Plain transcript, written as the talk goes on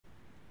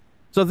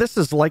So this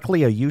is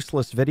likely a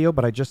useless video,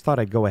 but I just thought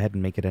I'd go ahead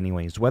and make it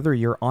anyways. Whether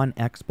you're on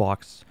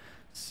Xbox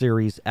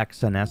Series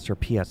X and S or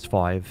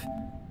PS5,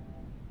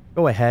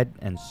 go ahead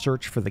and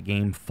search for the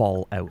game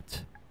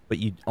Fallout. But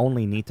you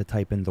only need to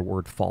type in the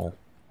word fall.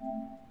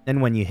 Then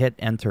when you hit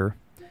enter,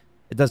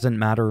 it doesn't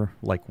matter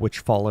like which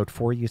Fallout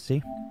 4 you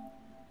see.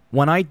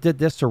 When I did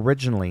this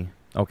originally,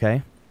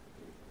 okay,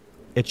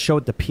 it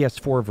showed the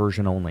PS4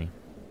 version only.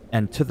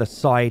 And to the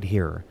side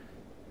here,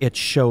 it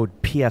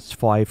showed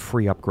PS5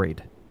 free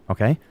upgrade.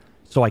 Okay,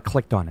 so I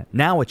clicked on it.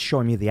 Now it's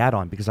showing me the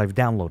add-on because I've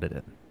downloaded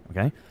it.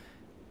 Okay,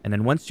 and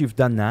then once you've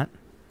done that,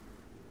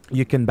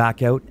 you can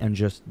back out and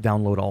just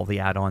download all the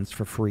add-ons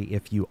for free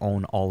if you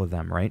own all of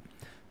them, right?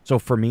 So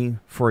for me,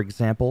 for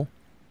example,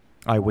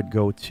 I would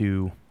go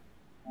to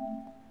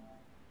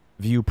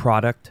view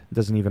product.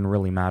 Doesn't even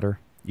really matter.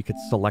 You could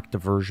select a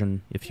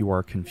version if you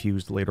are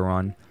confused later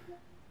on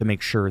to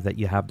make sure that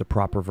you have the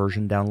proper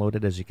version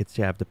downloaded. As you can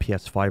see, I have the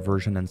PS5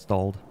 version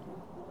installed.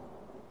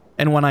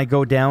 And when I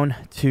go down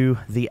to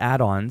the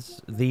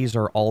add-ons, these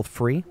are all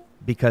free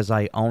because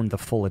I own the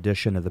full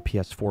edition of the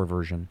PS4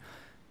 version.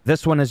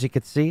 This one, as you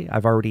can see,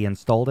 I've already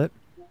installed it.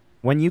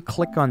 When you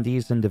click on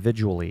these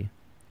individually,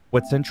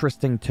 what's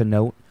interesting to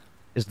note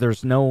is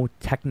there's no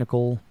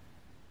technically,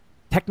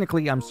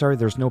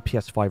 there's no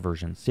PS5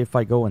 version. See, if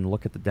I go and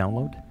look at the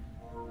download,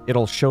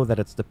 it'll show that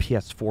it's the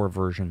PS4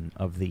 version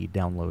of the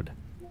download.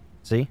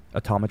 See?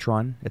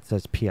 Automatron, it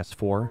says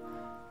PS4,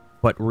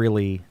 but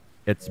really,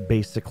 it's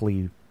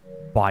basically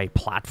by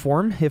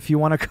platform, if you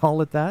want to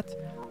call it that.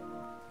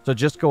 So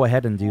just go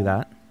ahead and do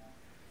that.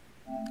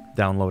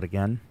 Download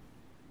again.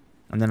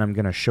 And then I'm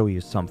going to show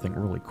you something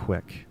really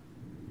quick.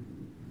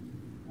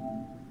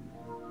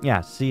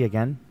 Yeah, see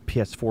again,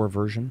 PS4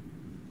 version.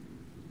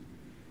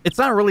 It's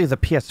not really the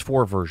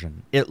PS4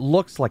 version. It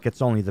looks like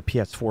it's only the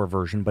PS4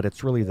 version, but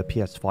it's really the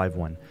PS5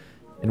 one.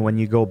 And when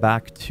you go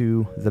back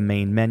to the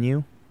main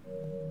menu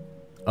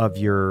of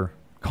your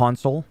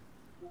console,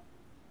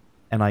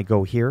 and I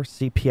go here,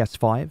 see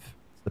PS5,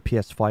 it's the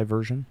PS5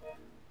 version.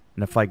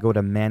 And if I go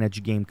to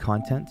manage game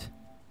content,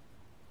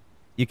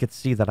 you could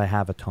see that I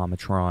have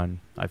Automatron,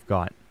 I've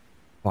got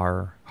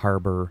Bar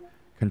Harbor,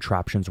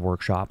 Contraptions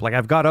Workshop. Like,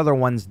 I've got other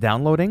ones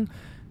downloading,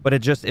 but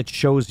it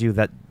shows you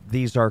that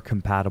these are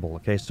compatible,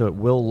 okay? So it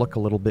will look a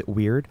little bit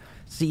weird.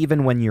 See,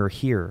 even when you're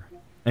here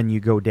and you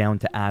go down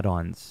to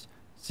add-ons,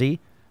 see?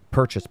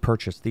 Purchase.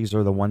 These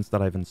are the ones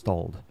that I've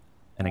installed.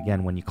 And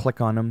again, when you click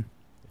on them,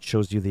 it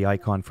shows you the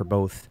icon for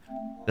both,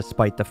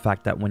 despite the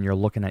fact that when you're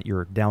looking at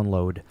your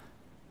download,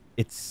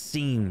 it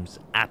seems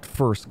at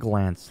first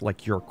glance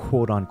like you're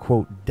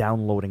quote-unquote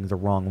downloading the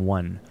wrong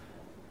one,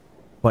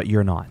 but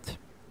you're not.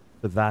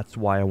 So that's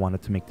why I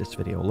wanted to make this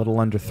video. A little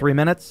under 3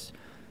 minutes.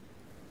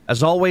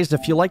 As always,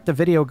 if you liked the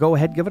video, go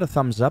ahead, give it a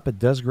thumbs up. It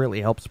does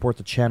greatly help support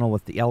the channel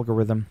with the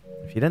algorithm.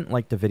 If you didn't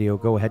like the video,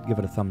 go ahead, give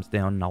it a thumbs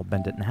down, and I'll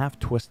bend it in half,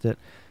 twist it,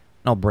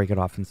 and I'll break it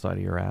off inside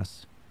of your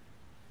ass.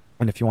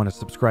 And if you want to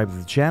subscribe to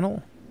the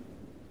channel,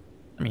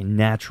 I mean,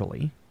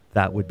 naturally,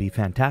 that would be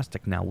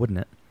fantastic now, wouldn't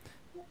it?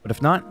 But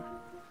if not,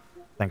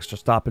 thanks for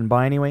stopping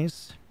by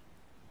anyways.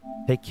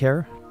 Take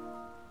care,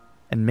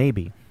 and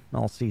maybe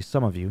I'll see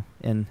some of you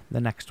in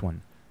the next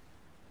one.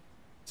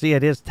 See,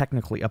 it is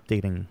technically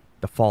updating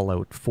the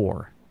Fallout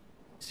 4.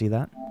 See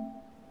that?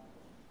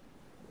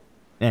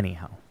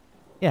 Anyhow.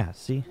 Yeah,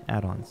 see?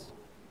 Add-ons.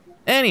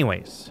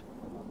 Anyways.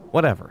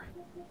 Whatever.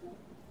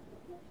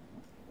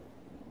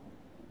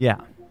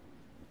 Yeah.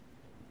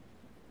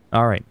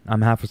 Alright,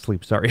 I'm half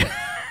asleep, sorry.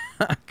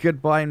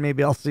 Goodbye, and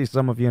maybe I'll see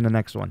some of you in the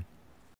next one.